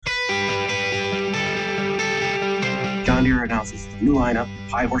John Deere announces the new lineup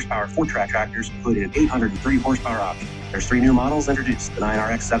of high-horsepower 4-track tractors, including an 830-horsepower option. There's 3 new models introduced, the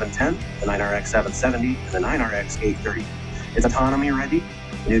 9RX 710, the 9RX 770, and the 9RX 830. It's autonomy ready.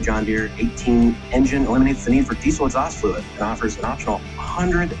 The new John Deere 18 engine eliminates the need for diesel exhaust fluid and offers an optional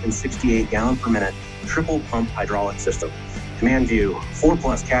 168 gallon per minute triple pump hydraulic system. Command View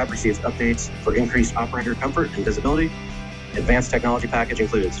 4+ cab receives updates for increased operator comfort and visibility. Advanced technology package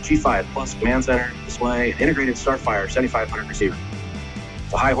includes G5 Plus command center, display, and integrated StartFire 7500 receiver.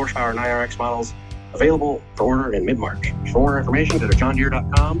 The high horsepower 9RX models available for order in mid-March. For more information, go to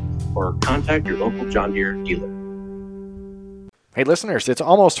johndeere.com or contact your local John Deere dealer. Hey listeners, it's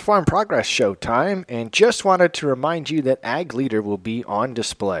almost Farm Progress show time, and just wanted to remind you that Ag Leader will be on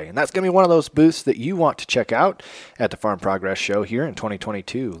display. And that's going to be one of those booths that you want to check out at the Farm Progress show here in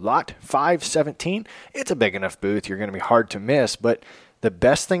 2022. Lot 517, it's a big enough booth, you're going to be hard to miss, but the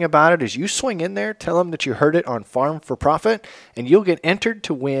best thing about it is you swing in there, tell them that you heard it on Farm for Profit, and you'll get entered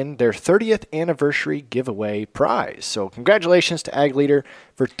to win their 30th anniversary giveaway prize. So congratulations to Ag Leader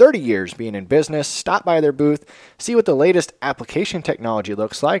for 30 years being in business. Stop by their booth, see what the latest application technology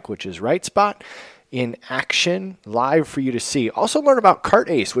looks like, which is RightSpot, in action live for you to see. Also learn about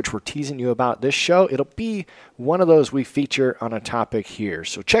CartAce, which we're teasing you about this show. It'll be one of those we feature on a topic here.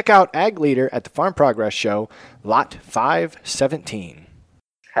 So check out Ag Leader at the Farm Progress show, Lot 517.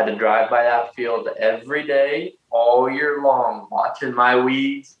 Had to drive by that field every day, all year long, watching my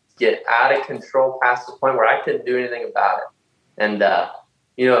weeds get out of control past the point where I couldn't do anything about it. And,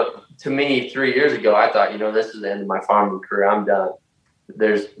 to me, 3 years ago, I thought, this is the end of my farming career. I'm done.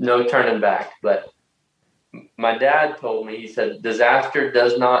 There's no turning back. But my dad told me, he said, disaster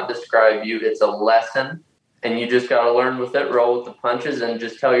does not describe you. It's a lesson, and you just got to learn with it, roll with the punches, and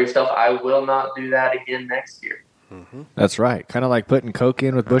just tell yourself, I will not do that again next year. Mm-hmm. That's right. Kind of like putting Coke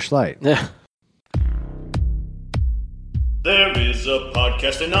in with Busch Light. Yeah. There is a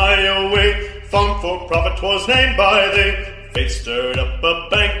podcast in Iowa, Farm for Profit was named by they. Faith stirred up a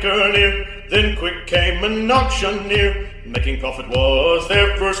banker near, then quick came an auctioneer. Making profit was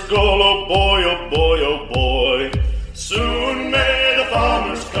their first goal, oh boy, oh boy, oh boy. Soon may the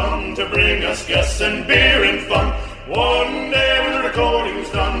farmers come to bring us guests and beer and fun. One day when the recording's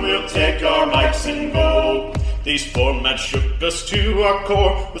done, we'll take our mics and go. These formats shook us to our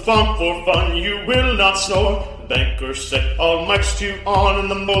core. With Farm for Fun, you will not snore. The banker set all mics to on, and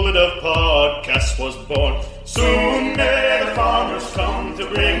the mullet of podcasts was born. Soon may the farmers come to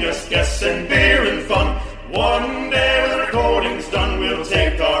bring us guests and beer and fun. One day when the recording's done, we'll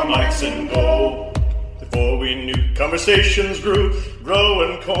take our mics and go. Before we knew, conversations grew.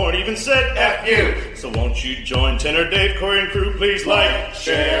 Growing corn even said F you. So won't you join Tenor, Dave, Corey, and crew? Please like,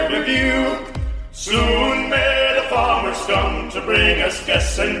 share, review. Soon may the farmers come to bring us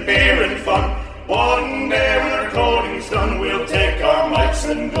guests and beer and fun. One day when the recording's done, we'll take our mics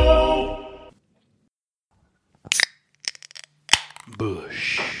and go.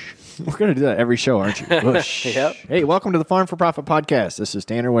 Bush. We're going to do that every show, aren't you? Bush. Yep. Hey, welcome to the Farm for Profit podcast. This is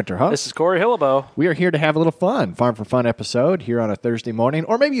Tanner Winterhuff. This is Corey Hillebo. We are here to have a little fun. Farm for Fun episode here on a Thursday morning,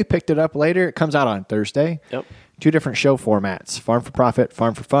 or maybe you picked it up later. It comes out on Thursday. Yep. 2 different show formats, Farm for Profit,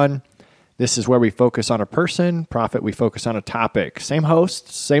 Farm for Fun. This is where we focus on a person. Profit, we focus on a topic. Same host,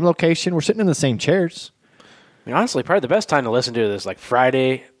 same location. We're sitting in the same chairs. I mean, honestly, probably the best time to listen to this, like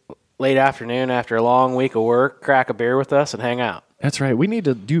Friday, late afternoon after a long week of work, crack a beer with us and hang out. That's right. We need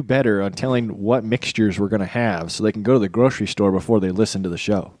to do better on telling what mixtures we're going to have so they can go to the grocery store before they listen to the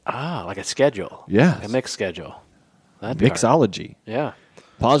show. Ah, like a schedule. Yeah. Like a mix schedule. Mixology. Yeah.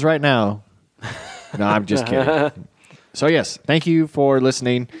 Pause right now. No, I'm just kidding. So, yes, thank you for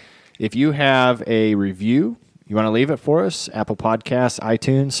listening. If you have a review, you want to leave it for us, Apple Podcasts,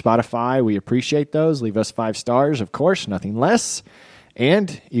 iTunes, Spotify, we appreciate those. Leave us 5 stars, of course, nothing less.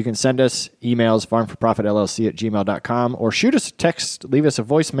 And you can send us emails, farmforprofitllc@gmail.com, or shoot us a text, leave us a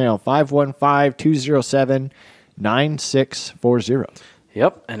voicemail, 515-207-9640.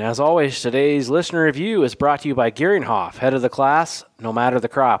 Yep, and as always, today's listener review is brought to you by Geringhoff, head of the class, no matter the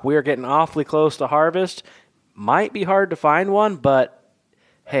crop. We are getting awfully close to harvest. Might be hard to find one, but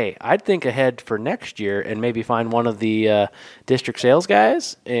hey, I'd think ahead for next year and maybe find one of the district sales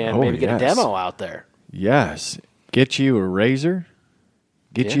guys and maybe get a demo out there. Yes. Get you a razor.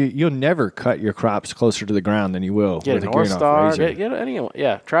 You'll never cut your crops closer to the ground than you will get with a a North Geringhoff Star. razor. Get anyone.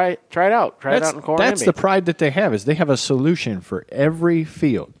 Yeah, try it out. Try it out in corn. That's the pride that they have, is they have a solution for every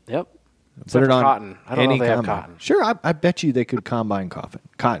field. Yep. Put it on cotton. I don't know if they have combine. cotton. Sure, I bet you they could combine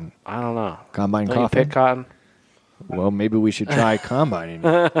cotton. I don't know. Combine Don't coffin. you pick cotton? Well, maybe we should try combining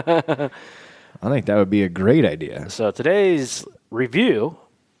it. I think that would be a great idea. So today's review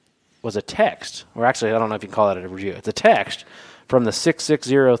was a text, or actually, I don't know if you can call that a review. It's a text from the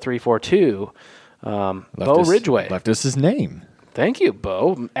 660342, Bo Ridgway. Left us his name. Thank you,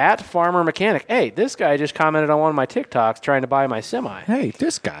 Bo. At Farmer Mechanic. Hey, this guy just commented on one of my TikToks trying to buy my semi. Hey,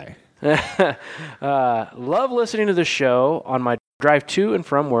 this guy. Love listening to the show on my drive to and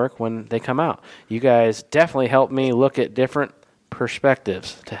from work when they come out. You guys definitely help me look at different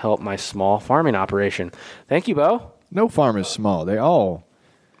perspectives to help my small farming operation. Thank you, Bo. No farm is small. They all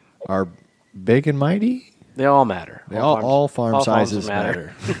are big and mighty. They all matter. All farm sizes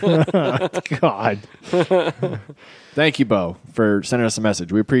matter. God. Thank you, Bo, for sending us a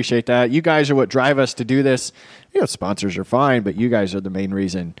message. We appreciate that. You guys are what drive us to do this. Sponsors are fine, but you guys are the main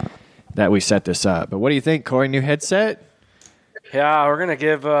reason that we set this up. But what do you think, Corey? New headset? Yeah, we're gonna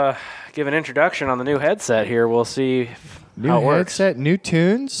give an introduction on the new headset here. We'll see how it works. New headset, new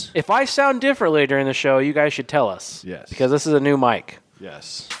tunes. If I sound differently during the show, you guys should tell us. Yes, because this is a new mic.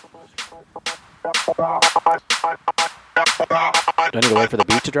 Yes. Do I need to wait for the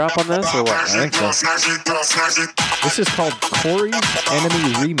beat to drop on this, or what? I think so. This is called Corey's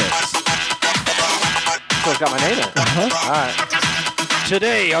Enemy Remix. So it's got my name in it. Uh-huh. All right.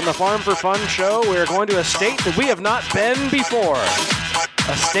 Today on the Farm for Fun show, we are going to a state that we have not been before.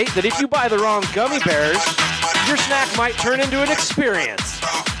 A state that if you buy the wrong gummy bears, your snack might turn into an experience.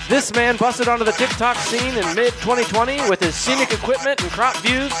 This man busted onto the TikTok scene in mid-2020 with his scenic equipment and crop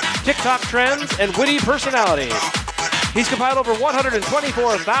views, TikTok trends, and witty personality. He's compiled over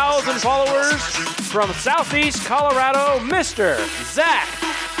 124,000 followers from Southeast Colorado, Mr. Zach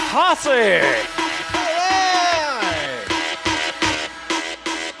Haase.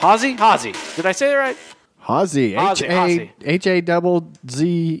 Haase? Did I say that right? Haase. Haase. H-A-double-Z-E-H.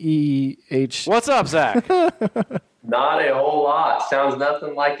 What's up, Zach? Not a whole lot. Sounds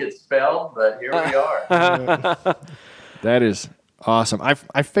nothing like it's spelled, but here we are. That is awesome. I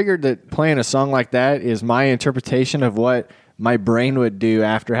figured that playing a song like that is my interpretation of what my brain would do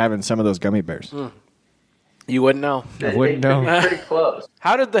after having some of those gummy bears. You wouldn't know. I wouldn't know. Pretty close.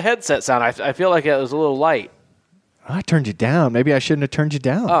 How did the headset sound? I feel like it was a little light. I turned you down. Maybe I shouldn't have turned you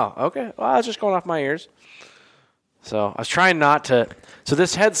down. Oh, okay. Well, I was just going off my ears. So I was trying not to. So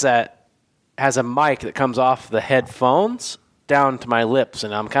this headset has a mic that comes off the headphones down to my lips,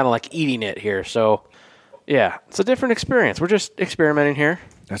 and I'm kind of like eating it here. So, yeah, it's a different experience. We're just experimenting here.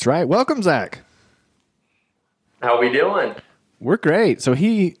 That's right. Welcome, Zach. How we doing? We're great. So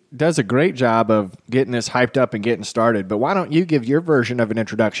he does a great job of getting us hyped up and getting started. But why don't you give your version of an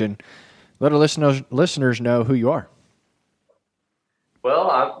introduction? Let our listeners know who you are.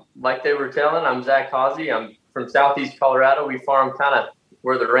 Well, like they were telling, I'm Zach Haase. I'm from Southeast Colorado. We farm kind of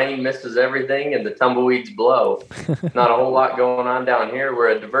where the rain misses everything and the tumbleweeds blow. Not a whole lot going on down here. We're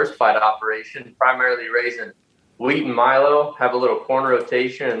a diversified operation, primarily raising wheat and milo, have a little corn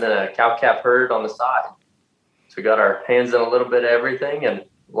rotation, and then a cow-calf herd on the side. So we got our hands in a little bit of everything and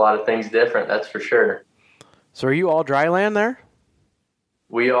a lot of things different, that's for sure. So are you all dry land there?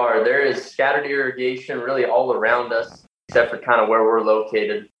 We are. There is scattered irrigation really all around us, except for kind of where we're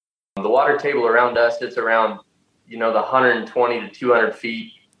located. The water table around us, it's around, the 120 to 200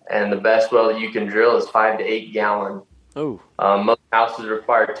 feet, and the best well that you can drill is 5 to 8 gallon. Oh. Most houses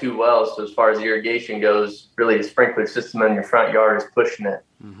require 2 wells, so as far as irrigation goes, really a sprinkler system in your front yard is pushing it.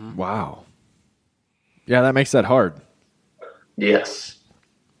 Mm-hmm. Wow. Yeah, that makes that hard. Yes.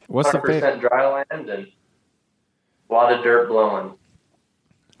 What's 100% dry land and a lot of dirt blowing.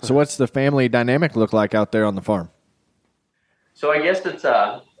 So what's the family dynamic look like out there on the farm? So I guess it's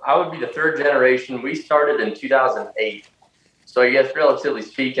I would be the third generation. We started in 2008. So I guess relatively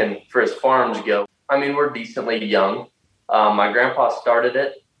speaking, for as farms go, we're decently young. My grandpa started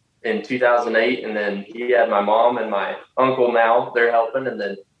it in 2008, and then he had my mom and my uncle now. They're helping, and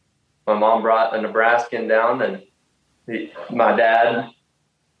then my mom brought a Nebraskan down, and my dad,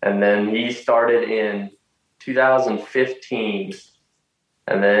 and then he started in 2015.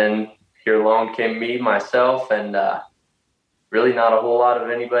 And then here along came me, myself, and really not a whole lot of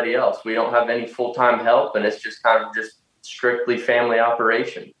anybody else. We don't have any full-time help, and it's just kind of just strictly family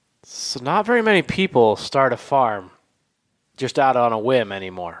operation. So not very many people start a farm just out on a whim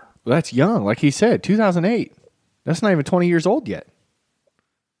anymore. Well, that's young. Like he said, 2008. That's not even 20 years old yet.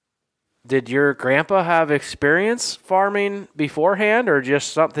 Did your grandpa have experience farming beforehand, or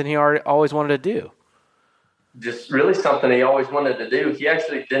just something he always wanted to do? Just really something he always wanted to do. He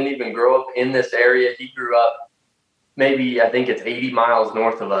actually didn't even grow up in this area. He grew up maybe, I think it's 80 miles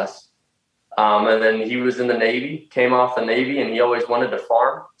north of us. And then he was in the Navy, came off the Navy, and he always wanted to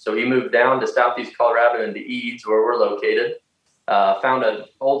farm. So he moved down to Southeast Colorado into Eads, where we're located, found an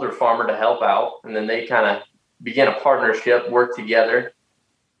older farmer to help out. And then they kind of began a partnership, worked together.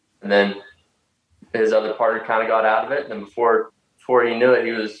 And then his other partner kind of got out of it. And then before he knew it,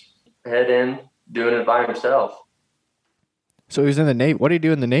 he was head in doing it by himself. So he was in the Navy. What did he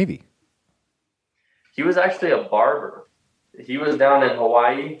do in the Navy? He was actually a barber. He was down in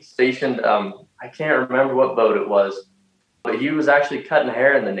Hawaii, stationed, I can't remember what boat it was, but he was actually cutting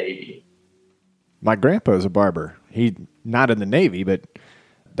hair in the Navy. My grandpa is a barber. He not in the Navy, but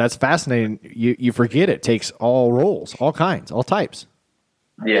that's fascinating. You forget it takes all roles, all kinds, all types.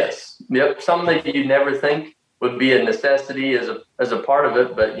 Yes. Yep. Something that you'd never think would be a necessity as a part of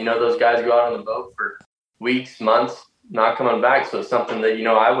it. But, those guys go out on the boat for weeks, months, not coming back. So it's something that,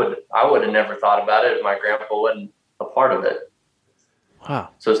 I would have never thought about it if my grandpa wasn't a part of it. Wow.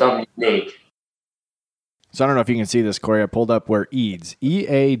 So something unique. So I don't know if you can see this, Corey. I pulled up where EADS,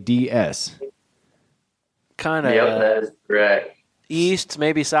 EADS. Kind of. Yep, that is correct. East,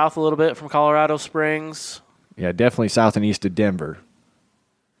 maybe south a little bit from Colorado Springs. Yeah, definitely south and east of Denver.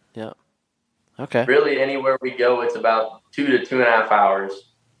 Yep. Okay. Really, anywhere we go, it's about 2 to 2.5 hours.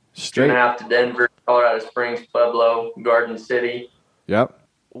 Straight. 2.5 to Denver, Colorado Springs, Pueblo, Garden City. Yep.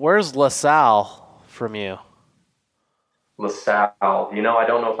 Where's LaSalle from you? LaSalle. I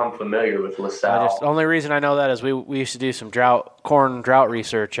don't know if I'm familiar with LaSalle. The only reason I know that is we used to do some corn drought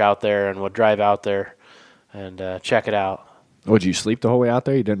research out there and would drive out there and check it out. Would you sleep the whole way out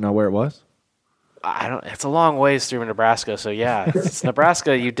there? You didn't know where it was? It's a long ways through Nebraska, so yeah. It's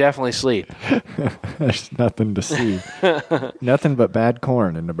Nebraska, you definitely sleep. There's nothing to see. Nothing but bad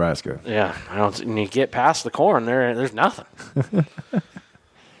corn in Nebraska. Yeah. When you get past the corn, there's nothing.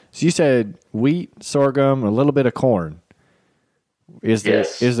 So you said wheat, sorghum, a little bit of corn. Is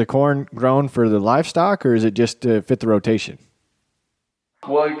the corn grown for the livestock, or is it just to fit the rotation?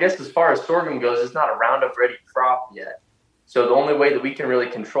 Well, I guess as far as sorghum goes, it's not a Roundup ready crop yet. So the only way that we can really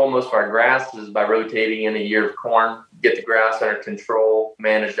control most of our grass is by rotating in a year of corn, get the grass under control,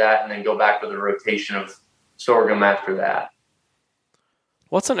 manage that, and then go back with a rotation of sorghum after that.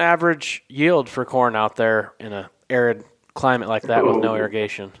 What's an average yield for corn out there in an arid climate like that with no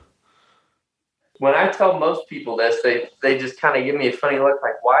irrigation? When I tell most people this, they just kind of give me a funny look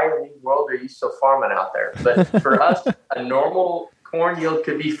like, why in the world are you still farming out there? But for us, a normal corn yield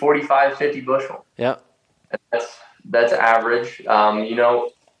could be 45, 50 bushel. Yeah. That's average.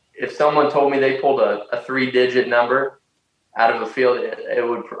 If someone told me they pulled a 3-digit number out of a field,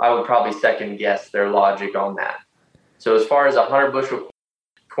 I would probably second guess their logic on that. So as far as 100 bushel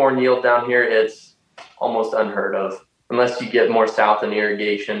corn yield down here, it's almost unheard of unless you get more south in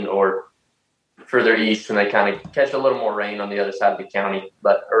irrigation or further east and they kind of catch a little more rain on the other side of the county.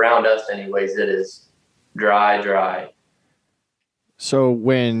 But around us anyways, it is dry. So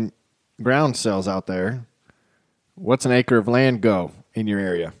when ground sells out there, what's an acre of land go in your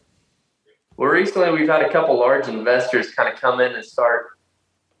area? Well, recently we've had a couple large investors kind of come in and start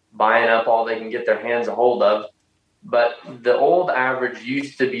buying up all they can get their hands a hold of. But the old average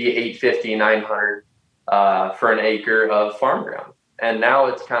used to be $850, $900 for an acre of farm ground. And now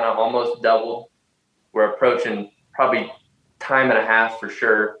it's kind of almost doubled. We're approaching probably time and a half for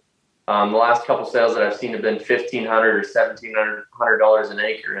sure. The last couple sales that I've seen have been $1,500 or $1,700 an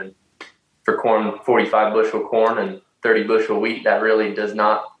acre. And for corn, 45 bushel corn and 30 bushel wheat, that really does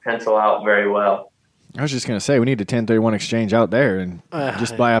not pencil out very well. I was just going to say, we need a 1031 exchange out there and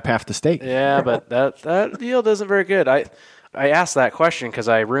just buy up half the state. Yeah, but that yield isn't very good. I asked that question because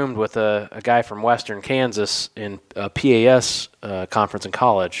I roomed with a guy from Western Kansas in a PAS conference in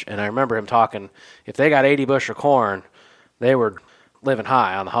college, and I remember him talking, if they got 80 bushel corn, they were living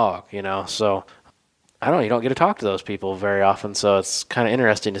high on the hog, So I don't know, you don't get to talk to those people very often, so it's kind of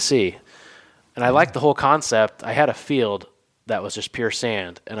interesting to see. And I like the whole concept. I had a field that was just pure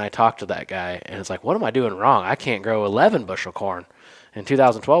sand, and I talked to that guy, and it's like, what am I doing wrong? I can't grow 11 bushel corn. In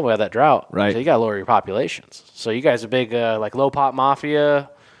 2012, we had that drought. Right. So you got to lower your populations. So you guys are big, like low pot mafia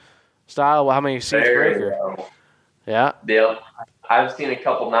style. Well, how many seeds per acre? Yeah. I've seen a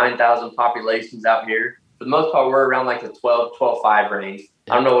couple 9,000 populations out here. For the most part, we're around like the 12.5 range.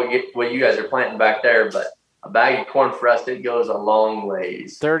 Yeah. I don't know what you guys are planting back there, but a bag of corn for us, it goes a long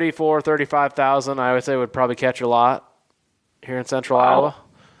ways. 35,000, I would say, would probably catch a lot here in central Iowa.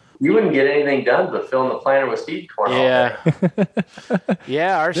 You wouldn't get anything done but filling the planter with seed corn. Yeah.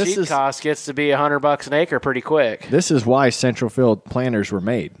 Yeah, our seed cost gets to be $100 an acre pretty quick. This is why central field planters were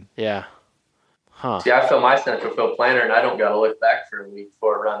made. Yeah. Huh. See, I fill my central field planter and I don't got to look back for a week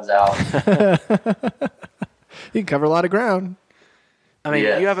before it runs out. You can cover a lot of ground. I mean,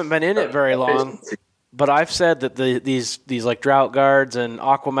 You haven't been in it very long, but I've said that these like drought guards and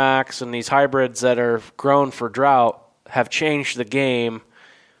Aquamax and these hybrids that are grown for drought have changed the game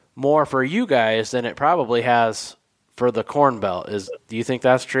more for you guys than it probably has for the Corn Belt. Do you think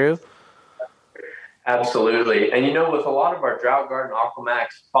that's true? Absolutely. And with a lot of our Drought Garden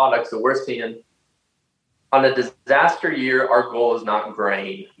Aquamax products that we're seeing, on a disaster year, our goal is not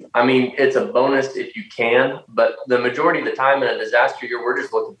grain. I mean, it's a bonus if you can, but the majority of the time in a disaster year, we're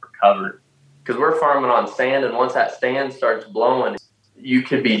just looking for cover because we're farming on sand. And once that sand starts blowing, you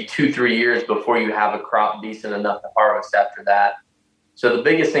could be 2-3 years before you have a crop decent enough to harvest after that. So the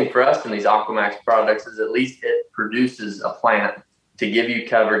biggest thing for us in these Aquamax products is at least it produces a plant to give you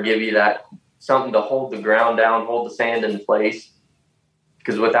cover, give you that something to hold the ground down, hold the sand in place.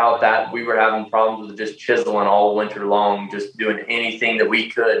 Because without that, we were having problems with just chiseling all winter long, just doing anything that we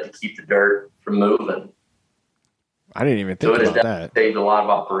could to keep the dirt from moving. I didn't even think about that. Saved a lot of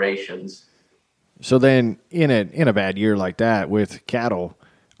operations. So then in a bad year like that with cattle,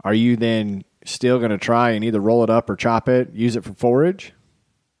 are you then still going to try and either roll it up or chop it, use it for forage?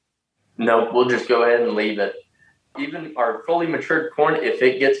 No, we'll just go ahead and leave it. Even our fully matured corn, if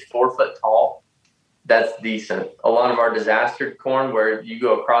it gets 4 foot tall, that's decent. A lot of our disastered corn, where you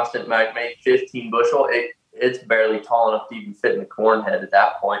go across it, might make 15 bushel. It's barely tall enough to even fit in the corn head at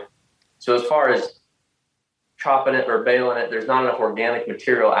that point. So as far as chopping it or baling it, there's not enough organic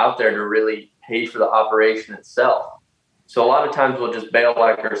material out there to really pay for the operation itself. So a lot of times we'll just bale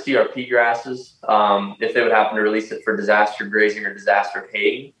like our CRP grasses, if they would happen to release it for disaster grazing or disaster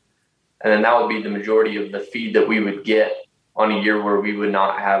haying. And then that would be the majority of the feed that we would get on a year where we would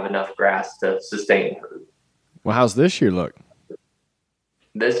not have enough grass to sustain herd. Well, how's this year look?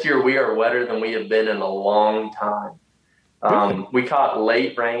 This year we are wetter than we have been in a long time. We caught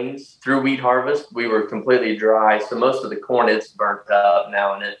late rains through wheat harvest. We were completely dry. So most of the corn, it's burnt up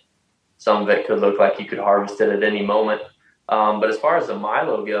now, and some of it could look like you could harvest it at any moment. But as far as the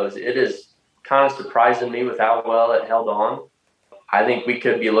milo goes, it is kind of surprising me with how well it held on. I think we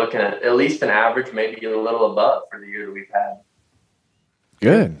could be looking at least an average, maybe a little above for the year that we've had.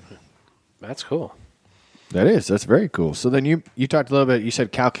 Good. That's cool. That is. That's very cool. So then you talked a little bit, you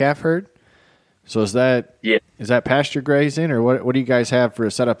said cow-calf herd? So is that pasture grazing, or what do you guys have for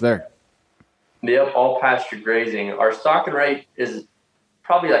a setup there? Yep, all pasture grazing. Our stocking rate is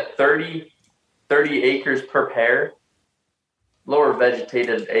probably like 30 acres per pair. Lower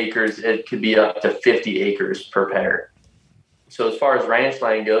vegetated acres, it could be up to 50 acres per pair. So as far as ranch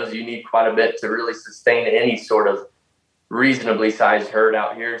land goes, you need quite a bit to really sustain any sort of reasonably sized herd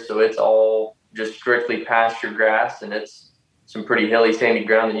out here. So it's all just strictly pasture grass, and it's some pretty hilly, sandy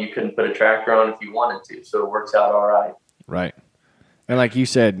ground that you couldn't put a tractor on if you wanted to. So it works out all right. Right. And like you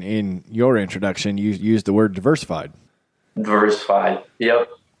said in your introduction, you used the word diversified. Diversified. Yep.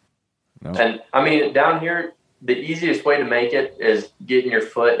 No. And I mean, down here, the easiest way to make it is getting your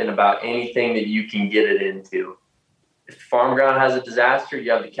foot in about anything that you can get it into. If the farm ground has a disaster,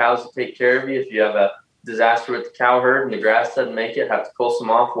 you have the cows to take care of you. If you have a disaster with the cow herd and the grass doesn't make it, have to pull some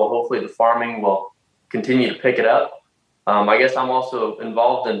off, well, hopefully the farming will continue to pick it up. I guess I'm also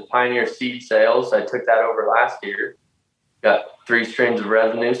involved in Pioneer Seed Sales. I took that over last year. Got 3 streams of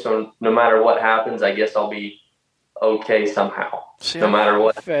revenue, so no matter what happens, I guess I'll be okay somehow. See, no matter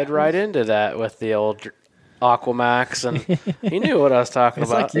what. Fed right into that with the old Aquamax, and he knew what I was talking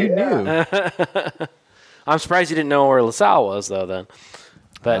about. Like you knew. I'm surprised you didn't know where LaSalle was, though, then.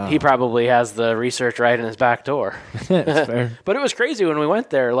 But he probably has the research right in his back door. That's fair. But it was crazy when we went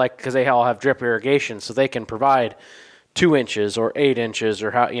there, because they all have drip irrigation, so they can provide 2 inches or 8 inches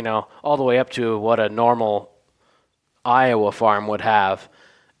or all the way up to what a normal Iowa farm would have.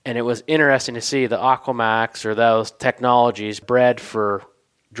 And it was interesting to see the Aquamax or those technologies bred for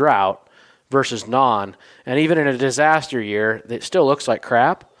drought versus non. And even in a disaster year, it still looks like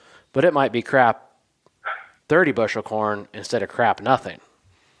crap, but it might be crap 30 bushel corn instead of crap nothing.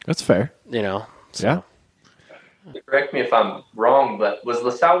 That's fair. So. Yeah. Correct me if I'm wrong, but was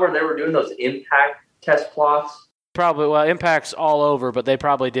LaSalle where they were doing those impact test plots? Probably. Well, Impact's all over, but they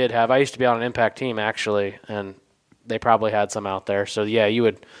probably did have. I used to be on an Impact team, actually, and they probably had some out there. So, yeah, you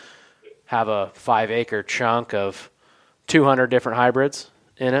would have a 5-acre chunk of 200 different hybrids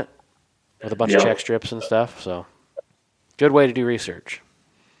in it with a bunch of check strips and stuff. So, good way to do research.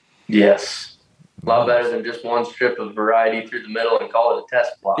 Yes. A lot better than just one strip of variety through the middle and call it a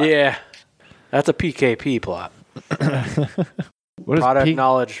test plot. Yeah. That's a PKP plot. What is Product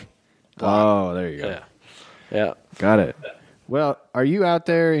knowledge plot. Oh, there you go. Yeah. Got it. Well, are you out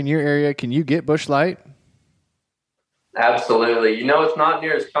there in your area? Can you get Busch Light? Absolutely. It's not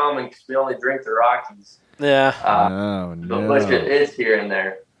near as common because we only drink the Rockies. Yeah. But Busch is here and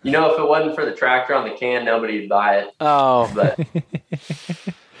there. If it wasn't for the tractor on the can, nobody would buy it. Oh. But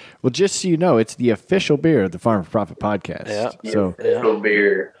well, just so you know, it's the official beer of the Farm for Profit podcast. Yeah. Official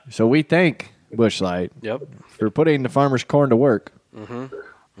beer. So we thank Busch Light We're putting the farmer's corn to work. So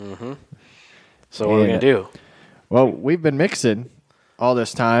what are we going to do? Well, we've been mixing all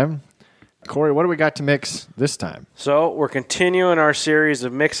this time. Corey, what do we got to mix this time? So we're continuing our series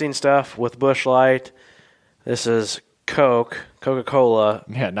of mixing stuff with Busch Light. This is Coca-Cola.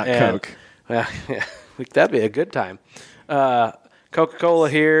 Yeah, not Coke. Yeah, that'd be a good time.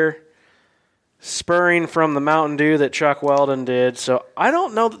 Coca-Cola here, spurring from the Mountain Dew that Chuck Weldon did. So I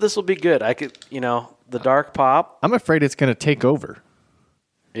don't know that this will be good. I could, the dark pop. I'm afraid it's going to take over.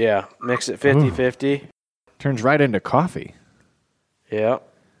 Yeah, mix it 50-50. Turns right into coffee. Yeah.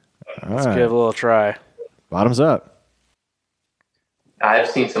 Let's right. give it a little try. Bottoms up. I've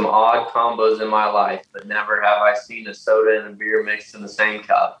seen some odd combos in my life, but never have I seen a soda and a beer mixed in the same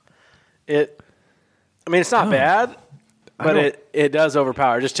cup. It's not bad, but it does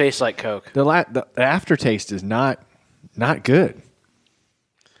overpower. It just tastes like Coke. The aftertaste is not good.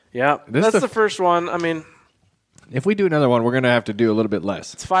 Yeah, that's the first one. If we do another one, we're going to have to do a little bit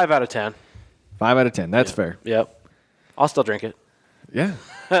less. It's 5 out of 10. 5 out of 10. That's fair. Yep. I'll still drink it. Yeah.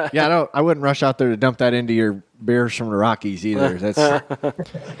 Yeah, I wouldn't rush out there to dump that into your beers from the Rockies either.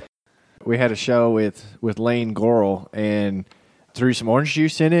 We had a show with Lane Gorel and threw some orange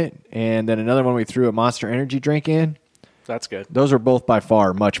juice in it, and then another one we threw a Monster Energy drink in. That's good. Those are both by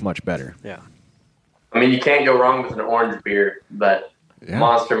far much, much better. Yeah. You can't go wrong with an orange beer, but Yeah.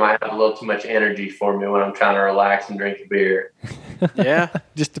 Monster might have a little too much energy for me when I'm trying to relax and drink a beer. Yeah.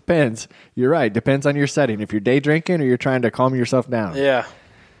 Just depends. You're right. Depends on your setting. If you're day drinking or you're trying to calm yourself down. Yeah.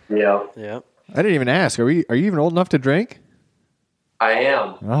 Yeah. Yeah. I didn't even ask. Are you even old enough to drink? I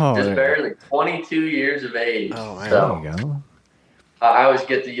am. Oh, just there- barely 22 years of age. Oh, man. So There you go. I always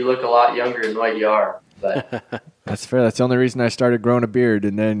get that you look a lot younger than what you are. But That's fair. That's the only reason I started growing a beard,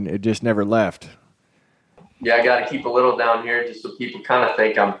 and then it just never left. yeah, I got to keep a little down here just so people kind of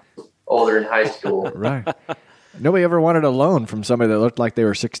think I'm older in high school. Right. Nobody ever wanted a loan from somebody that looked like they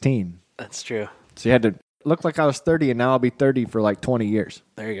were 16. That's true. So you had to look like I was 30, and now I'll be 30 for like 20 years.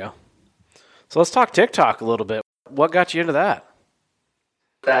 There you go. So let's talk TikTok a little bit. What got you into that?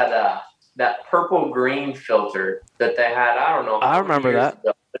 That purple green filter that they had, I don't know. I how many remember years that.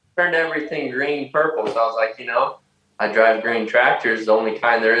 ago. It turned everything green purple. So I was like, I drive green tractors, the only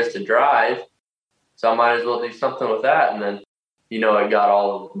kind there is to drive. So I might as well do something with that. And then, it got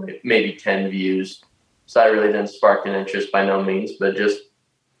all of maybe 10 views. So that really didn't spark an interest by no means, but just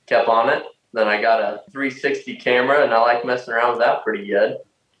kept on it. Then I got a 360 camera, and I like messing around with that pretty good.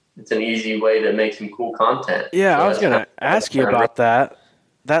 It's an easy way to make some cool content. Yeah, So I was that's going kind to of ask you about that.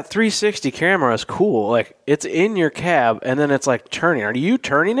 That 360 camera is cool. Like, it's in your cab, and then it's like turning. Are you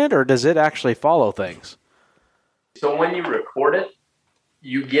turning it, or does it actually follow things? So when you record it,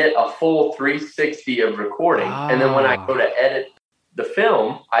 you get a full 360 of recording. And then when I go to edit the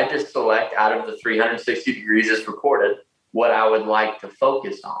film, I just select out of the 360 degrees it's recorded what I would like to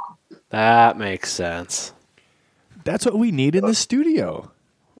focus on. That makes sense. That's what we need in the studio.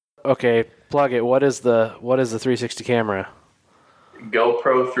 Okay, plug it. What is the 360 camera?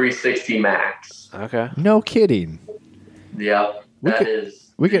 GoPro 360 Max. Okay. No kidding. Yep, that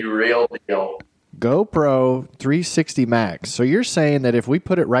is the real deal. GoPro 360 Max. So you're saying that if we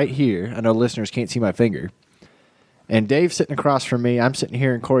put it right here, I know listeners can't see my finger, and Dave's sitting across from me, I'm sitting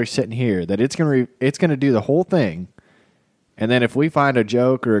here, and Corey's sitting here, that it's gonna do the whole thing. And then if we find a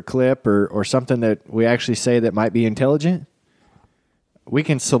joke or a clip or something that we actually say that might be intelligent, we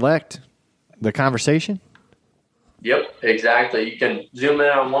can select the conversation? Yep, exactly. You can zoom in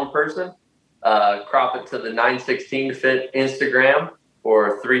on one person, crop it to the 9:16 to fit Instagram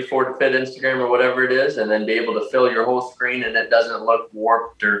or 3:4 to fit Instagram or whatever it is, and then be able to fill your whole screen and it doesn't look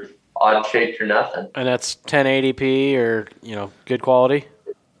warped or odd shaped or nothing. And that's 1080p or, good quality?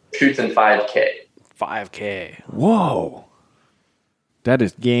 Shoots in 5K. 5K. Whoa. That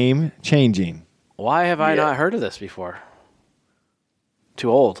is game changing. Why have I not heard of this before? Too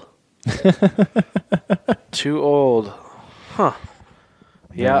old. Too old. Huh.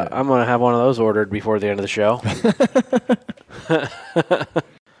 Yeah, I'm going to have one of those ordered before the end of the show.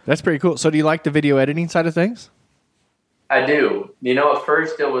 That's pretty cool. So do you like the video editing side of things? I do. At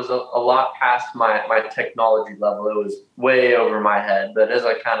first it was a lot past my technology level. It was way over my head. But as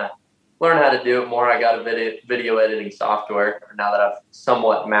I kind of learned how to do it more, I got a video editing software. Now that I've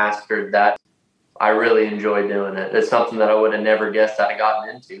somewhat mastered that, I really enjoy doing it. It's something that I would have never guessed I'd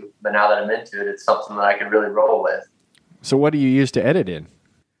gotten into. But now that I'm into it, it's something that I can really roll with. So what do you use to edit in?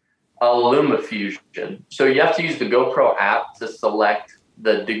 LumaFusion. So you have to use the GoPro app to select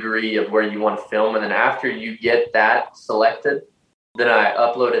the degree of where you want to film. And then after you get that selected, then I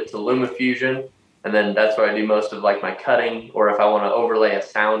upload it to LumaFusion. And then that's where I do most of my cutting, or if I want to overlay a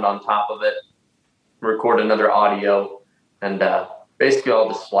sound on top of it. record another audio, and basically all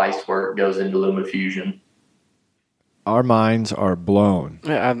the splice work goes into LumaFusion. Our minds are blown.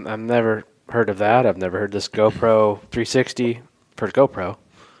 Yeah, I've never heard of that. I've never heard this GoPro 360 for GoPro.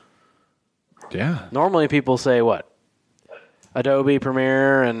 Yeah. Normally people say what? Adobe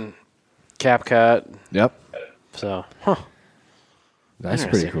Premiere and CapCut. Yep. So, That's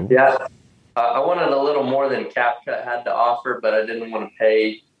pretty Interesting. cool. Yeah, I wanted a little more than CapCut had to offer, but I didn't want to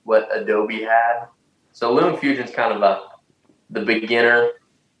pay what Adobe had. So LumaFusion's kind of the beginner,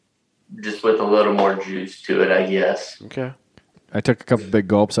 just with a little more juice to it, I guess. Okay. I took a couple big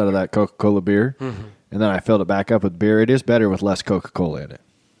gulps out of that Coca-Cola beer, and then I filled it back up with beer. It is better with less Coca-Cola in it.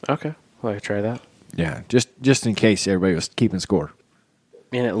 Okay. Well, I could try that. Yeah, just in case everybody was keeping score.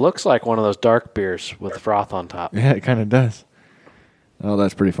 And it looks like one of those dark beers with the froth on top. Yeah, it kind of does. Oh,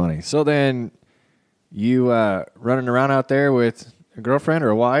 that's pretty funny. So then you running around out there with a girlfriend or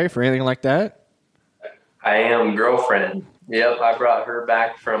a wife or anything like that? I am girlfriend. Yep, I brought her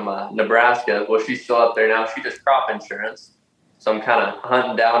back from Nebraska. Well, she's still up there now. She does crop insurance. So I'm kind of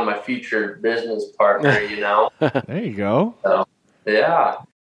hunting down my future business partner, you know. There you go. So, yeah.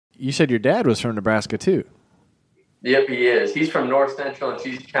 You said your dad was from Nebraska too. Yep, he is. He's from North Central, and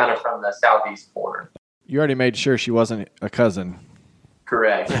she's kind of from the southeast corner. You already made sure she wasn't a cousin.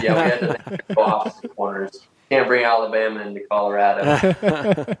 Correct. Yeah, we had to go opposite corners. Can't bring Alabama into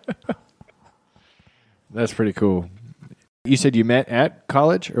Colorado. That's pretty cool. You said you met at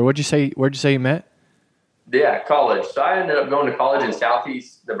college, or where'd you say you met? Yeah, college. So I ended up going to college in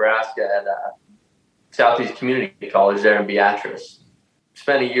southeast Nebraska at Southeast Community College there in Beatrice.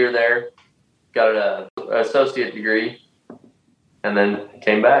 Spent a year there, got an associate degree, and then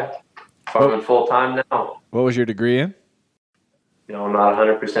came back. Farming full time now. What was your degree in? You know, I'm not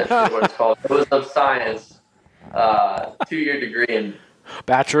 100% sure what it's called. It was of science, 2-year degree in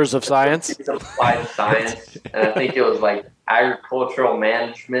Bachelor's of Science? applied science, and I think it was like agricultural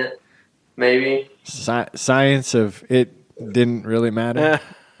management, maybe. Science of it didn't really matter.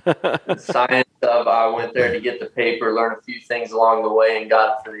 Science of I went there to get the paper, learn a few things along the way, and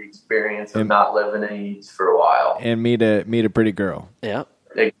got it for the experience of not living in Eads for a while. And meet a pretty girl. Yeah.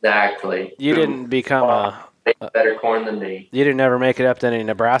 Exactly. You didn't become make better corn than me. You didn't ever make it up to any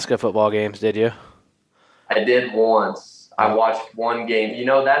Nebraska football games, did you? I did once. I watched one game. You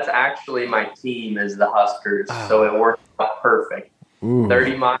know, that's actually my team is the Huskers, so it worked out perfect. Ooh.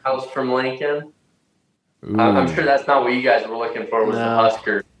 30 miles from Lincoln. Ooh. I'm sure that's not what you guys were looking for was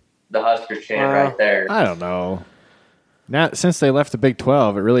No. the Huskers chant right there. I don't know. Now, since they left the Big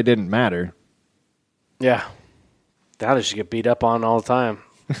 12, it really didn't matter. Yeah. Now they should get beat up on all the time.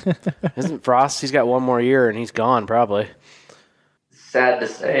 Isn't Frost? He's got one more year and he's gone probably. Sad to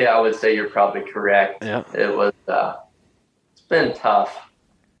say, I would say you're probably correct. Yeah. It was. It's been tough.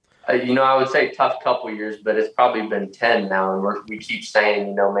 I would say tough couple years, but it's probably been 10 now, and we keep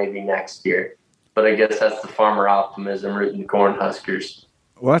saying, maybe next year. But I guess that's the farmer optimism rooting the Cornhuskers.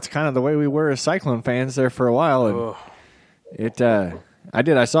 Well, that's kind of the way we were as Cyclone fans there for a while, and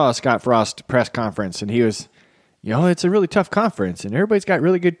I saw a Scott Frost press conference, and he was, it's a really tough conference, and everybody's got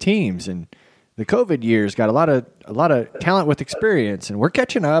really good teams, and the COVID years got a lot of talent with experience, and we're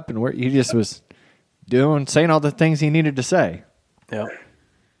catching up, and he just was saying all the things he needed to say. Yeah.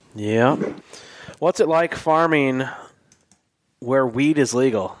 Yeah. What's it like farming where weed is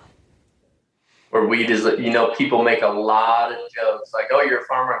legal? Where weed is, people make a lot of jokes like, "Oh, you're a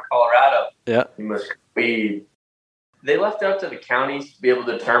farmer in Colorado. Yeah. You must grow weed." They left it up to the counties to be able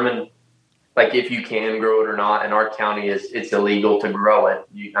to determine, like, if you can grow it or not. And our county it's illegal to grow it.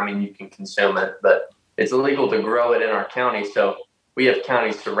 You can consume it, but it's illegal to grow it in our county. So we have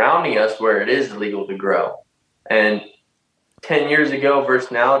counties surrounding us where it is illegal to grow. And 10 years ago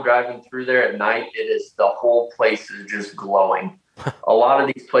versus now, driving through there at night, the whole place is just glowing. A lot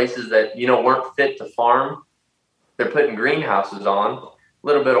of these places that, weren't fit to farm, they're putting greenhouses on, a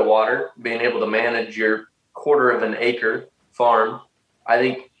little bit of water, being able to manage your 1/4 of an acre farm. I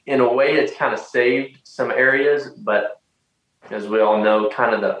think in a way it's kind of saved some areas, but as we all know,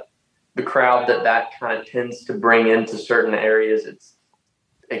 kind of the crowd that kind of tends to bring into certain areas,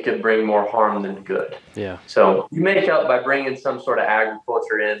 it could bring more harm than good. Yeah. So you make up by bringing some sort of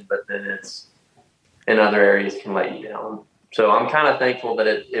agriculture in, but then it's in other areas can let you down. So I'm kind of thankful that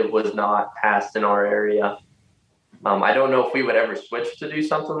it was not passed in our area. I don't know if we would ever switch to do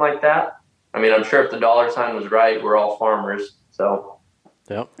something like that. I'm sure if the dollar sign was right, we're all farmers. So.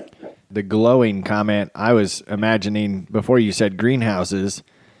 Yep. The glowing comment, I was imagining before you said greenhouses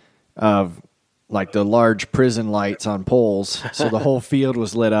of like the large prison lights on poles. So the whole field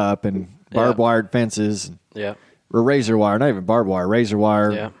was lit up and barbed wired fences. Yeah. Or razor wire, not even barbed wire, razor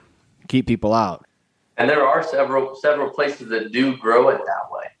wire. Yeah. Keep people out. And there are several places that do grow it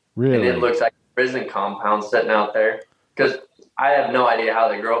that way. Really? And it looks like a prison compound sitting out there. Because I have no idea how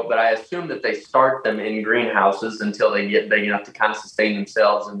they grow it, but I assume that they start them in greenhouses until they get big enough to kind of sustain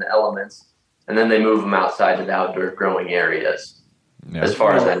themselves in the elements. And then they move them outside to the outdoor growing areas, as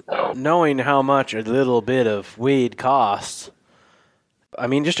far as I know. Knowing how much a little bit of weed costs, I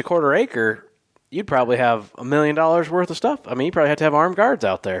mean, just a quarter acre, you'd probably have $1 million worth of stuff. I mean, you probably have to have armed guards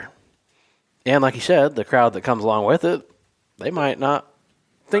out there. And like you said, the crowd that comes along with it, they might not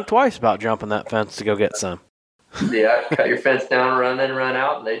think twice about jumping that fence to go get some. Yeah, cut your fence down, run in, run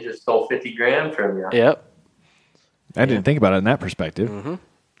out, and they just stole 50 grand from you. Yep. I didn't think about it in that perspective.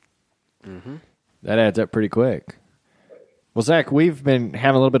 That adds up pretty quick. Well, Zach, we've been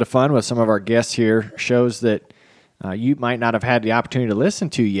having a little bit of fun with some of our guests here, shows that you might not have had the opportunity to listen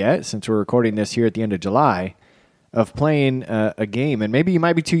to yet, since we're recording this here at the end of July, of playing a game. And maybe you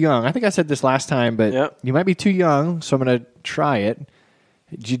might be too young. I think I said this last time, but you might be too young, so I'm going to try it.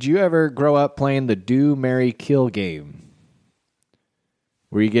 Did you ever grow up playing the Do, Marry, Kill game?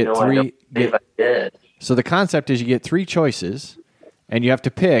 Where you get I don't think I did. So the concept is you get 3 choices, and you have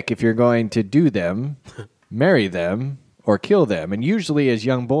to pick if you're going to do them, marry them, or kill them. And usually as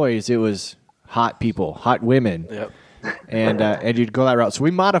young boys, it was hot people, hot women. Yep. And you'd go that route. So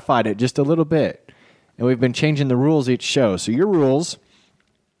we modified it just a little bit. And we've been changing the rules each show. So your rules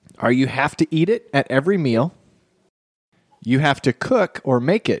are you have to eat it at every meal. You have to cook or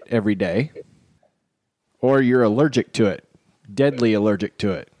make it every day. Or you're allergic to it. Deadly allergic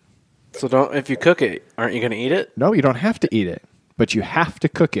to it. So if you cook it, aren't you going to eat it? No, you don't have to eat it. But you have to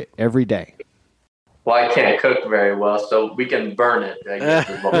cook it every day. Well, I can't cook very well, so we can burn it, I guess.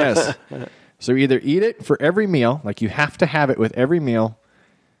 is what- Yes. So either eat it for every meal, like you have to have it with every meal.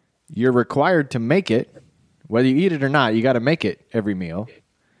 You're required to make it. Whether you eat it or not, you got to make it every meal.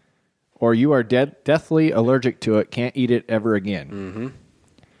 Or you are deathly allergic to it, can't eat it ever again.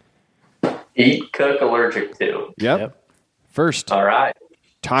 Eat, cook, allergic to. Yep. First, All right.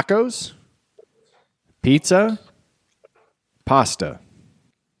 tacos, pizza, pasta.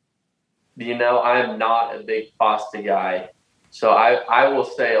 You know, I'm not a big pasta guy. So I will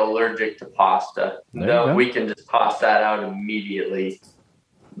say allergic to pasta. There you go. We can just toss that out immediately.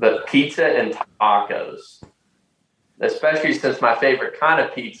 But pizza and tacos, especially since my favorite kind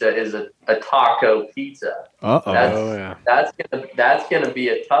of pizza is a taco pizza. Uh-oh. That's gonna be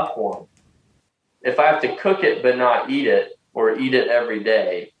a tough one. If I have to cook it but not eat it, or eat it every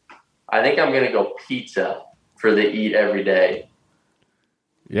day, I think I'm gonna go pizza for the eat every day.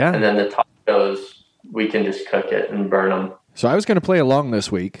 Yeah. And then the tacos, we can just cook it and burn them. So I was going to play along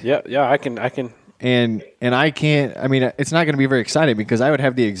this week. Yeah, I can. And I can't, I mean, it's not going to be very exciting because I would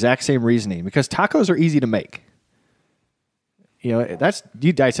have the exact same reasoning because tacos are easy to make. You know,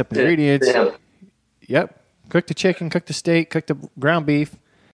 you dice up the ingredients. Yeah. Yep. Cook the chicken, cook the steak, cook the ground beef.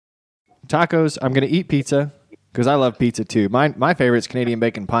 Tacos, I'm going to eat pizza because I love pizza too. My favorite is Canadian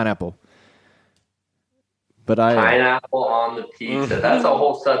bacon pineapple. But pineapple on the pizza. That's a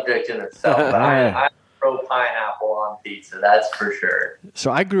whole subject in itself. I throw pineapple on pizza, that's for sure.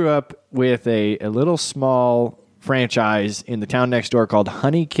 So I grew up with a little small franchise in the town next door called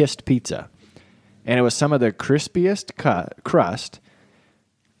Honey Kissed Pizza. And it was some of the crispiest crust.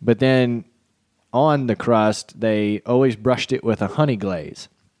 But then on the crust, they always brushed it with a honey glaze.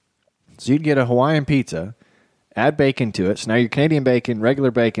 So you'd get a Hawaiian pizza, add bacon to it. So now your Canadian bacon, regular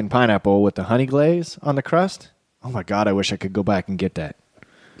bacon, pineapple with the honey glaze on the crust. Oh my God, I wish I could go back and get that.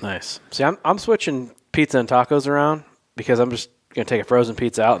 Nice. See, I'm switching pizza and tacos around because I'm just going to take a frozen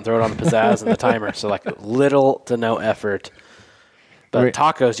pizza out and throw it on the pizzazz and the timer. So like little to no effort. But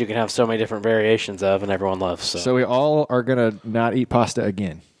tacos you can have so many different variations of and everyone loves. So we all are going to not eat pasta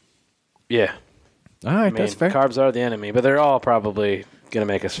again. Yeah. All right, that's fair. Carbs are the enemy, but they're all probably going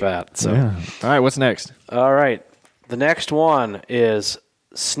to make us fat. So. Yeah. All right, what's next? All right. The next one is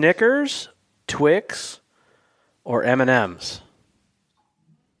Snickers, Twix, or M&M's.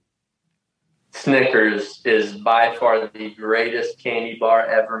 Snickers is by far the greatest candy bar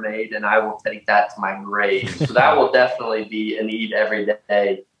ever made, and I will take that to my grave. So that will definitely be an eat every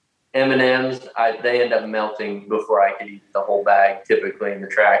day. M&M's, they end up melting before I could eat the whole bag, typically in the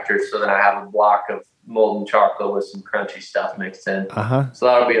tractor. So then I have a block of molten chocolate with some crunchy stuff mixed in. So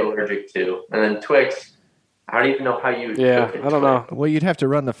that'll be allergic to. And then Twix, I don't even know how you would cook it. I don't know. Well, you'd have to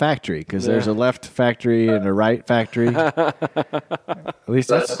run the factory because there's a left factory and a right factory. At least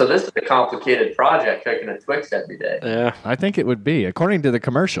so this is a complicated project, cooking a Twix every day. Yeah. I think it would be, according to the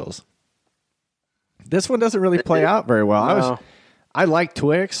commercials. This one doesn't really play out very well. No. I like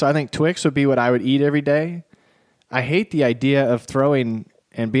Twix, so I think Twix would be what I would eat every day. I hate the idea of throwing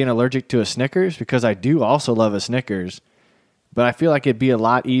and being allergic to a Snickers, because I do also love a Snickers, but I feel like it'd be a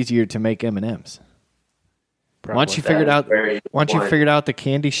lot easier to make M&Ms. Once you figured out the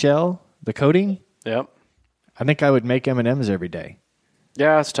candy shell, the coating, Yep. I think I would make M&Ms every day.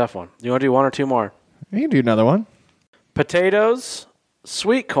 Yeah, it's a tough one. You want to do one or two more? You can do another one. Potatoes,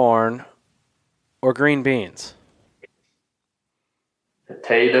 sweet corn, or green beans?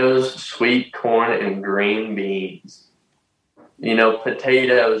 Potatoes, sweet corn, and green beans.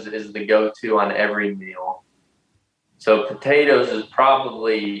 Potatoes is the go-to on every meal. So potatoes is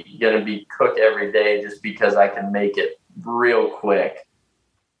probably going to be cooked every day just because I can make it real quick.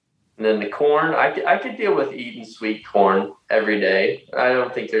 And then the corn, I could deal with eating sweet corn every day. I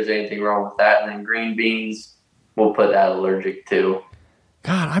don't think there's anything wrong with that. And then green beans, we'll put that allergic to.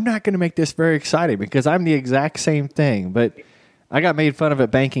 God, I'm not going to make this very exciting because I'm the exact same thing, but I got made fun of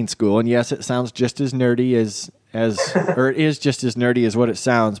at banking school, and yes, it sounds just as nerdy or it is just as nerdy as what it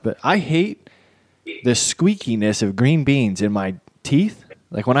sounds, but I hate the squeakiness of green beans in my teeth.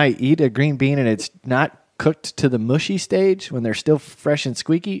 Like when I eat a green bean and it's not cooked to the mushy stage, when they're still fresh and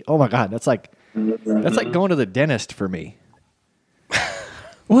squeaky, oh my God, that's like going to the dentist for me.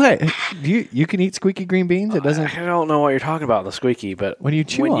 What? You can eat squeaky green beans? It doesn't. I don't know what you're talking about, the squeaky, but when you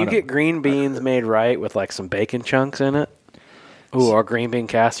get green beans made right with like some bacon chunks in it, or green bean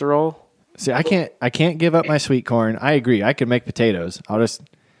casserole. See, I can't give up my sweet corn. I agree. I could make potatoes. I'll just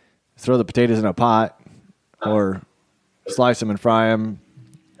throw the potatoes in a pot or slice them and fry them.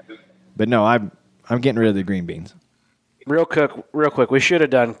 But no, I'm getting rid of the green beans. Real quick, we should have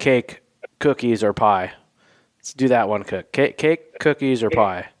done cake, cookies, or pie. Let's do that one. Cake, cookies, or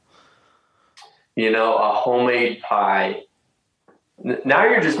pie. A homemade pie. Now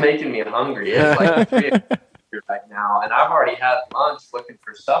you're just making me hungry. It's like 3 right now, and I've already had lunch looking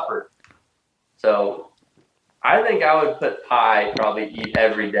for supper. So I think I would put pie, probably eat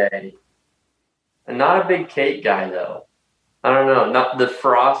every day. And not a big cake guy, though. I don't know, not the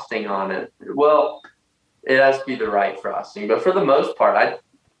frosting on it. Well, it has to be the right frosting. But for the most part, I'm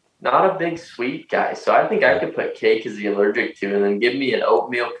not a big sweet guy. So I think I could put cake as the allergic to, and then give me an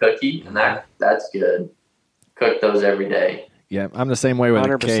oatmeal cookie, and that's good. Cook those every day. Yeah, I'm the same way with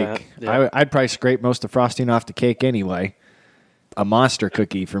a cake. Yeah. I'd probably scrape most of the frosting off the cake anyway. A Monster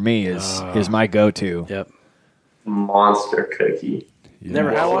cookie for me is my go-to. Yep. Monster cookie. Yeah.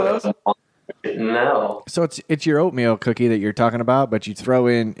 Never had one of those? No. So it's your oatmeal cookie that you're talking about, but you throw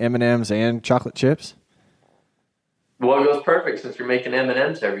in M&Ms and chocolate chips? Well, it goes perfect since you're making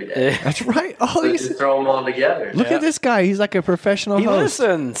M&Ms every day. That's right. Oh, so just throw them all together. Look at this guy. He's like a professional host. He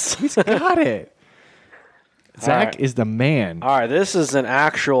listens. He's got it. Zach is the man. All right, this is an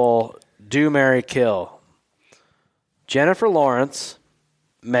actual do, marry, kill. Jennifer Lawrence,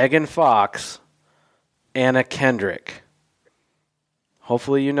 Megan Fox, Anna Kendrick.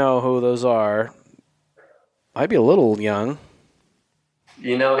 Hopefully you know who those are. Might be a little young.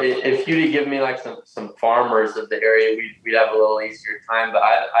 If you'd give me like some farmers of the area, we'd have a little easier time. But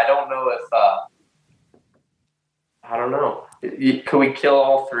I don't know if I don't know. Could we kill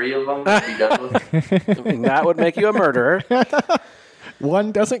all three of them? Be done with it? I mean, that would make you a murderer.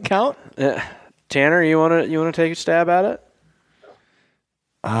 One doesn't count. Tanner, you want to take a stab at it?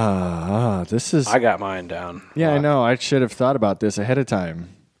 This is. I got mine down. Yeah, I know. I should have thought about this ahead of time.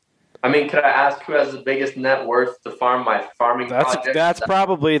 I mean, could I ask who has the biggest net worth to farm my farming project? That's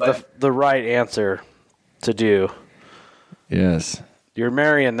probably the right answer to do. Yes. You're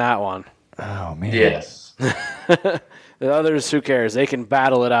marrying that one. Oh man. Yes. The others, who cares? They can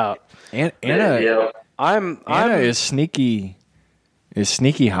battle it out. Anna, Anna is sneaky. Is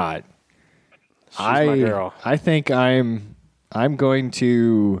sneaky hot. She's my girl. I think I'm going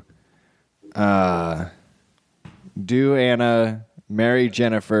to do Anna, marry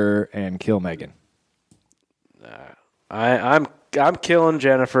Jennifer, and kill Megan. I'm killing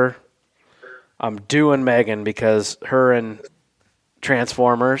Jennifer. I'm doing Megan because her and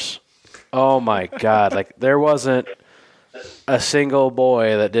Transformers. Oh my God! Like there wasn't a single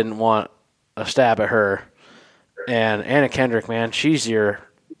boy that didn't want a stab at her. And Anna Kendrick, man, she's your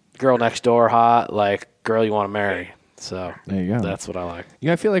girl next door, hot, like girl you want to marry. So there you go. That's what I like.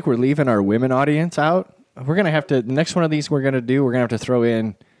 I feel like we're leaving our women audience out. We're gonna have to. The next one of these we're gonna have to throw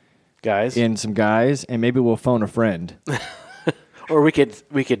in some guys, and maybe we'll phone a friend. Or we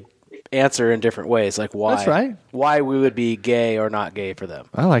could answer in different ways, like why. That's right. Why we would be gay or not gay for them.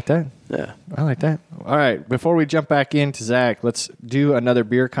 I like that. Yeah, I like that. All right, before we jump back into Zach, let's do another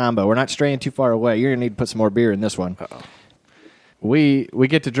beer combo. We're not straying too far away. You're gonna need to put some more beer in this one. Uh-oh. We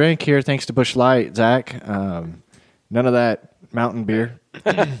get to drink here thanks to Busch Light, Zach. None of that mountain beer.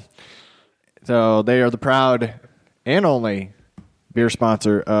 So they are the proud and only beer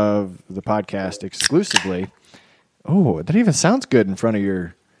sponsor of the podcast exclusively. Oh, that even sounds good in front of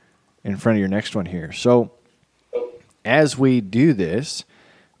your next one here. So as we do this,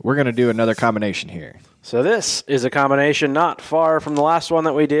 we're going to do another combination here. So this is a combination not far from the last one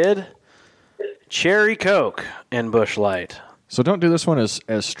that we did. Cherry Coke and Busch Light. So don't do this one as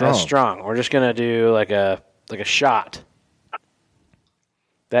strong. As strong. We're just going to do like a shot.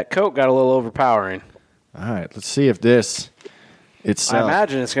 That Coke got a little overpowering. All right, let's see if this itself. I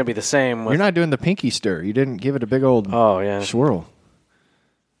imagine it's going to be the same. You're not doing the pinky stir. You didn't give it a big old swirl.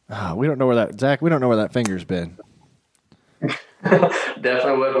 We don't know where that, Zach, we don't know where that finger's been.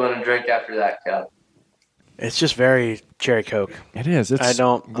 Definitely wouldn't want to drink after that cup. It's just very Cherry Coke. It is. It's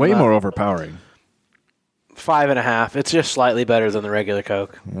way more overpowering. 5.5. It's just slightly better than the regular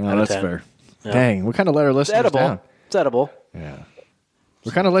Coke. Oh, that's fair. Yeah. Dang, we kind of let our listeners down. It's edible. Yeah.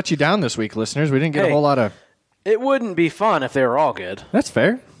 We kind of let you down this week, listeners. We didn't get a whole lot of... It wouldn't be fun if they were all good. That's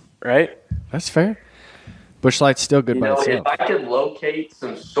fair. Right? That's fair. Busch Light's still good by itself. If I could locate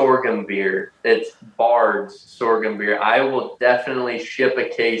some sorghum beer, it's Bard's sorghum beer, I will definitely ship a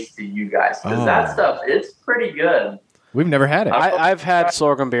case to you guys. Because that stuff, it's pretty good. We've never had it. I've had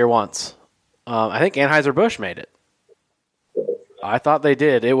sorghum beer once. I think Anheuser-Busch made it. I thought they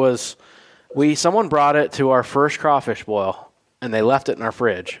did. It was... Someone brought it to our first crawfish boil, and they left it in our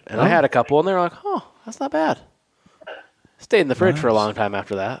fridge. And I had a couple, and they were like, oh, that's not bad. Stayed in the fridge for a long time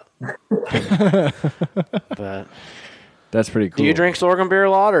after that. But that's pretty cool. Do you drink sorghum beer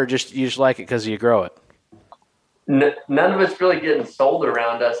a lot, or you just like it because you grow it? None of it's really getting sold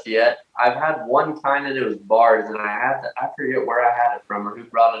around us yet. I've had one kind, and it was Bard's, and I forget where I had it from or who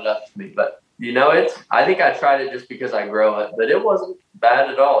brought it up to me. But, I think I tried it just because I grow it, but it wasn't bad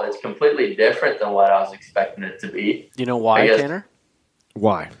at all. It's completely different than what I was expecting it to be. Do you know why, Tanner?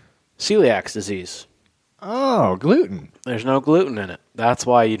 Why? Celiac disease. Oh, gluten. There's no gluten in it. That's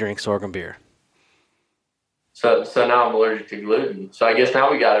why you drink sorghum beer. So now I'm allergic to gluten. So I guess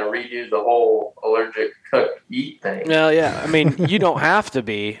now we got to redo the whole allergic cook-eat thing. Well, yeah. I mean, you don't have to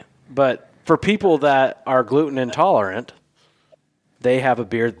be, but for people that are gluten intolerant, they have a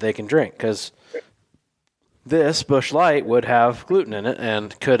beer that they can drink because this Busch Light would have gluten in it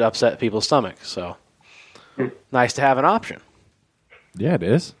and could upset people's stomachs. So nice to have an option. Yeah, it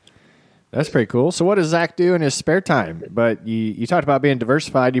is. That's pretty cool. So what does Zach do in his spare time? But you talked about being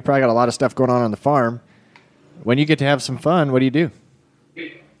diversified. You probably got a lot of stuff going on the farm. When you get to have some fun, what do you do?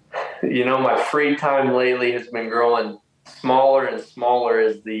 My free time lately has been growing smaller and smaller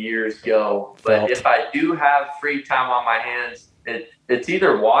as the years go. But if I do have free time on my hands, it's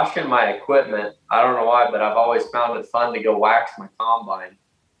either washing my equipment. I don't know why, but I've always found it fun to go wax my combine.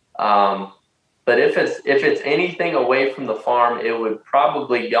 But if it's anything away from the farm, it would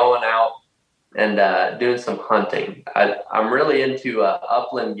probably going out and doing some hunting. I'm really into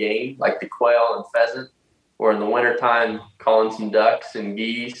upland game, like the quail and pheasant, or in the wintertime, calling some ducks and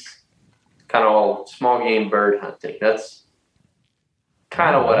geese, kind of all small game bird hunting. That's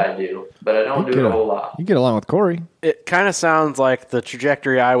kind of what I do, but I don't do it a whole lot. You get along with Corey. It kind of sounds like the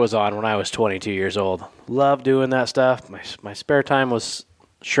trajectory I was on when I was 22 years old. Love doing that stuff. My spare time was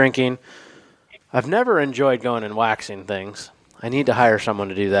shrinking. I've never enjoyed going and waxing things. I need to hire someone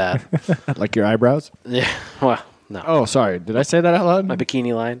to do that. Like your eyebrows? Yeah. Well, no. Oh, sorry. Did I say that out loud? My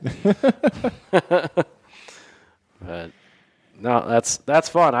bikini line. But no, that's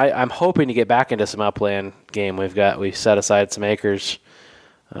fun. I'm hoping to get back into some upland game. We set aside some acres.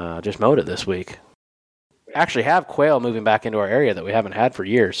 Just mowed it this week. Actually have quail moving back into our area that we haven't had for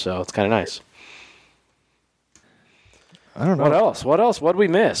years, so it's kind of nice. I don't know. What else? What did we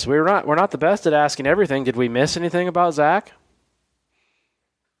miss? We're not the best at asking everything. Did we miss anything about Zach?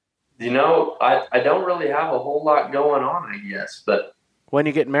 I don't really have a whole lot going on, I guess. But when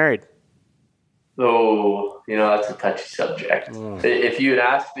you getting married? Oh, that's a touchy subject. If you'd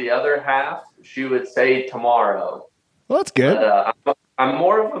ask the other half, she would say tomorrow. Well, that's good. But, I'm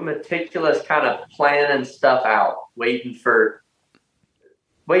more of a meticulous kind of planning stuff out, waiting for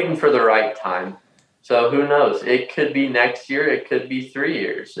the right time. So who knows? It could be next year. It could be 3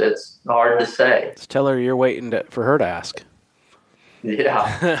 years. It's hard to say. Just tell her you're waiting for her to ask.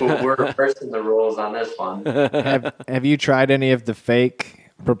 Yeah, we're reversing the rules on this one. Have you tried any of the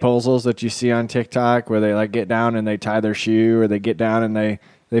fake proposals that you see on TikTok where they get down and they tie their shoe, or they get down and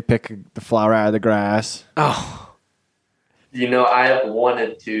they pick the flower out of the grass? Oh. I have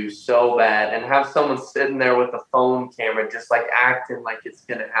wanted to so bad and have someone sitting there with a phone camera just acting like it's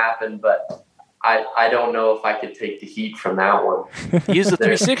going to happen, but I don't know if I could take the heat from that one. Use the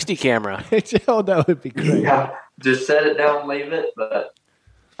 360 camera. Oh, that would be great. Yeah, just set it down, leave it. But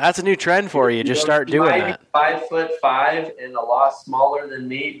That's a new trend for you. Just start doing that. 5'5" and a lot smaller than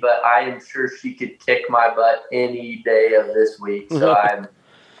me, but I am sure she could kick my butt any day of this week. So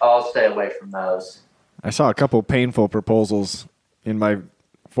I'll stay away from those. I saw a couple painful proposals in my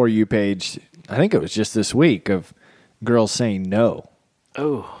For You page. I think it was just this week of girls saying no.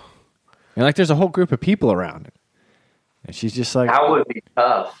 Oh. And like there's a whole group of people around it. And she's just like, that would be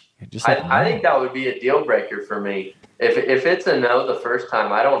tough. Just like, I think that would be a deal breaker for me. If it's a no the first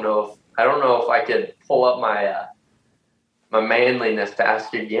time, I don't know if I could pull up my my manliness to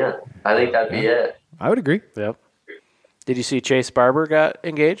ask again. I think that'd be it. I would agree. Yep. Did you see Chase Barber got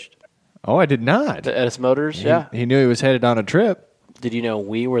engaged? Oh, I did not. To Edis Motors? He knew he was headed on a trip. Did you know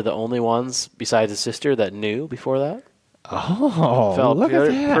we were the only ones besides his sister that knew before that? Oh, Felt look at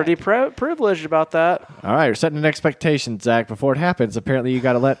that. pretty privileged about that. All right, we're setting an expectation, Zach. Before it happens, apparently you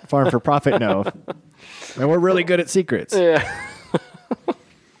got to let Farm for Profit know. And we're really good at secrets. Yeah.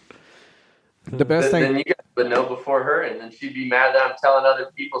 The best thing. Then you guys would know before her, and then she'd be mad that I'm telling other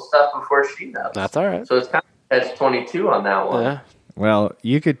people stuff before she knows. That's all right. So it's kind of catch-22 on that one. Yeah. Well,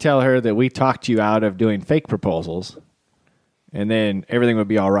 you could tell her that we talked you out of doing fake proposals, and then everything would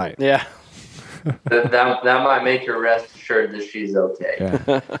be all right. Yeah. that might make her rest assured that she's okay.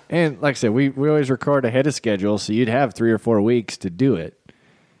 Yeah. And like I said, we always record ahead of schedule, so you'd have 3 or 4 weeks to do it.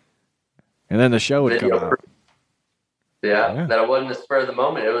 And then the show would come out. Yeah, that it wasn't a spur of the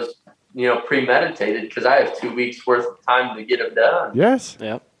moment. It was, premeditated because I have 2 weeks worth of time to get it done. Yes.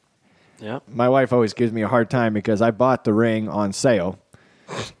 Yep. Yep. My wife always gives me a hard time because I bought the ring on sale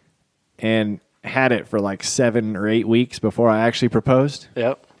and had it for like 7 or 8 weeks before I actually proposed.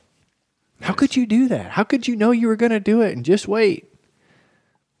 Yep. How could you do that? How could you know you were going to do it and just wait?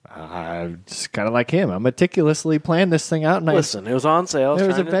 Just kind of like him. I meticulously planned this thing out. And Listen, it was on sale. It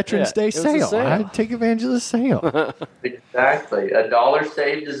was a Veterans Day sale. I had to take advantage of the sale. Exactly. $1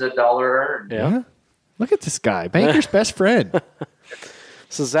 saved is $1 earned. Yeah. Look at this guy. Banker's best friend.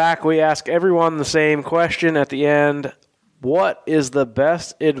 So, Zach, we ask everyone the same question at the end. What is the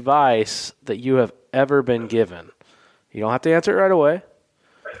best advice that you have ever been given? You don't have to answer it right away.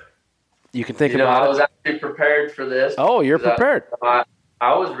 You can think about it. I was actually prepared for this. Oh, you're prepared.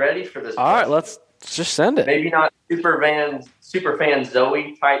 I was ready for this. All right, let's just send it. Maybe not super fan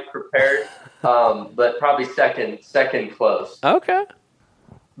Zoe type prepared, but probably second close. Okay.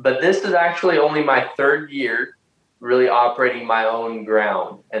 But this is actually only my 3rd year really operating my own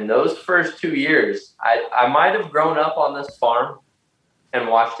ground. And those first 2 years, I might have grown up on this farm and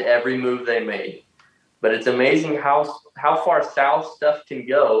watched every move they made. But it's amazing how far south stuff can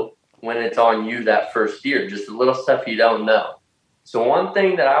go when it's on you that first year, just the little stuff you don't know. So one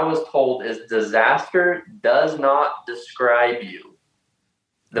thing that I was told is disaster does not describe you.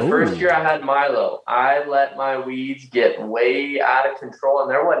 The first year I had Milo, I let my weeds get way out of control,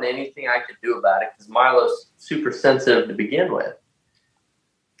 and there wasn't anything I could do about it because Milo's super sensitive to begin with.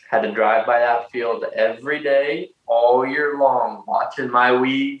 Had to drive by that field every day, all year long, watching my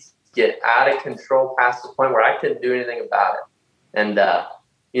weeds get out of control past the point where I couldn't do anything about it. And,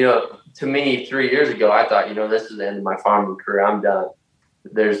 to me, 3 years ago, I thought, this is the end of my farming career. I'm done.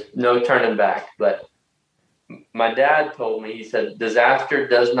 There's no turning back. But my dad told me, he said, disaster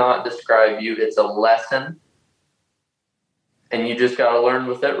does not describe you. It's a lesson. And you just got to learn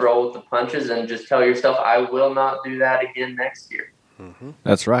with it, roll with the punches, and just tell yourself, I will not do that again next year. Mm-hmm.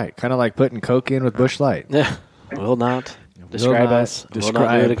 That's right. Kind of like putting Coke in with Busch Light. Yeah. Will not describe us. Will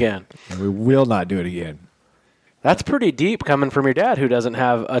not do it again. We will not do it again. That's pretty deep coming from your dad, who doesn't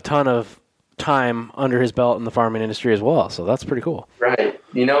have a ton of time under his belt in the farming industry as well. So that's pretty cool. Right.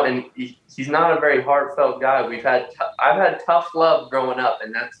 And he's not a very heartfelt guy. I've had tough love growing up,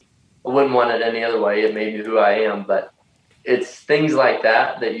 and I wouldn't want it any other way. It made me who I am. But it's things like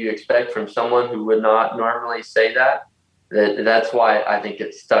that you expect from someone who would not normally say that. That's why I think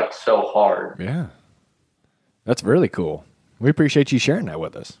it stuck so hard. Yeah. That's really cool. We appreciate you sharing that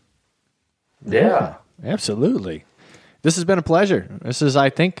with us. Yeah. Absolutely. This has been a pleasure. This is, I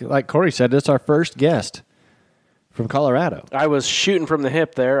think, like Corey said, it's our first guest from Colorado. I was shooting from the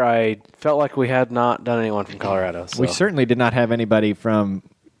hip there. I felt like we had not done anyone from Colorado. So. We certainly did not have anybody from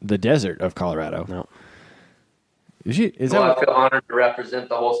the desert of Colorado. No. I feel honored to represent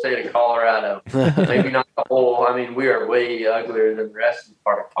the whole state of Colorado. Maybe not the whole. I mean, we are way uglier than the rest of the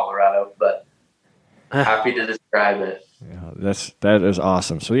part of Colorado, but happy to describe it. Yeah, that is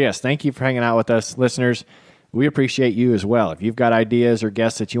awesome. So, yes, thank you for hanging out with us, listeners. We appreciate you as well. If you've got ideas or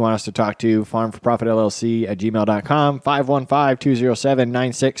guests that you want us to talk to, farmforprofitllc@gmail.com,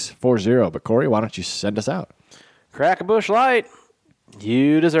 515-207-9640. But, Corey, why don't you send us out? Crack a Busch Light.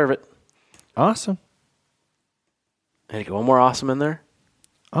 You deserve it. Awesome. Hey, one more awesome in there?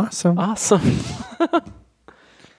 Awesome. Awesome.